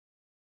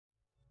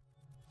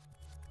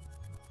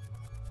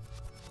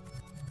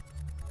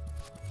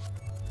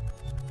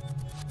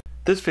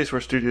This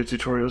Faceware Studio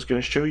tutorial is going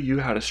to show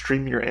you how to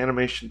stream your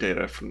animation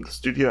data from the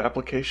Studio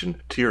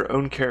application to your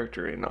own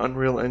character in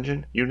Unreal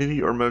Engine, Unity,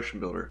 or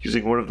MotionBuilder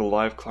using one of the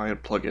live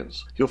client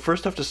plugins. You'll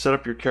first have to set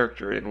up your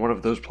character in one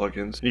of those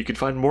plugins, and you can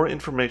find more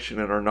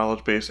information in our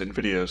knowledge base and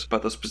videos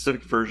about the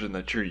specific version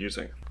that you're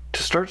using.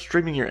 To start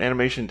streaming your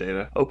animation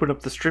data, open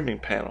up the streaming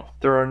panel.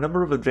 There are a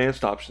number of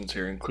advanced options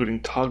here,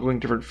 including toggling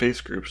different face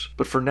groups,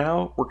 but for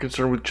now, we're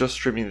concerned with just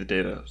streaming the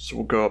data, so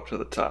we'll go up to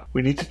the top.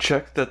 We need to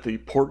check that the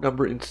port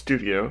number in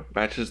Studio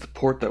matches the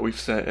port that we've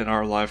set in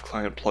our live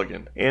client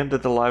plugin, and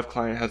that the live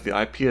client has the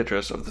IP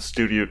address of the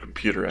Studio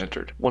computer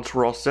entered. Once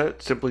we're all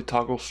set, simply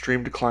toggle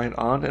Stream to Client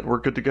on and we're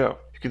good to go.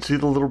 You can see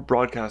the little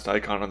broadcast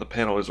icon on the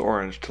panel is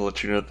orange to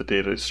let you know the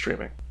data is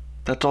streaming.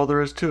 That's all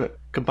there is to it.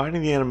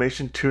 Combining the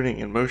animation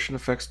tuning and motion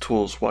effects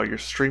tools while you're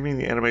streaming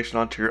the animation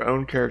onto your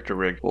own character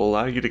rig will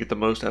allow you to get the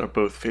most out of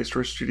both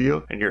Faceware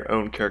Studio and your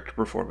own character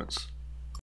performance.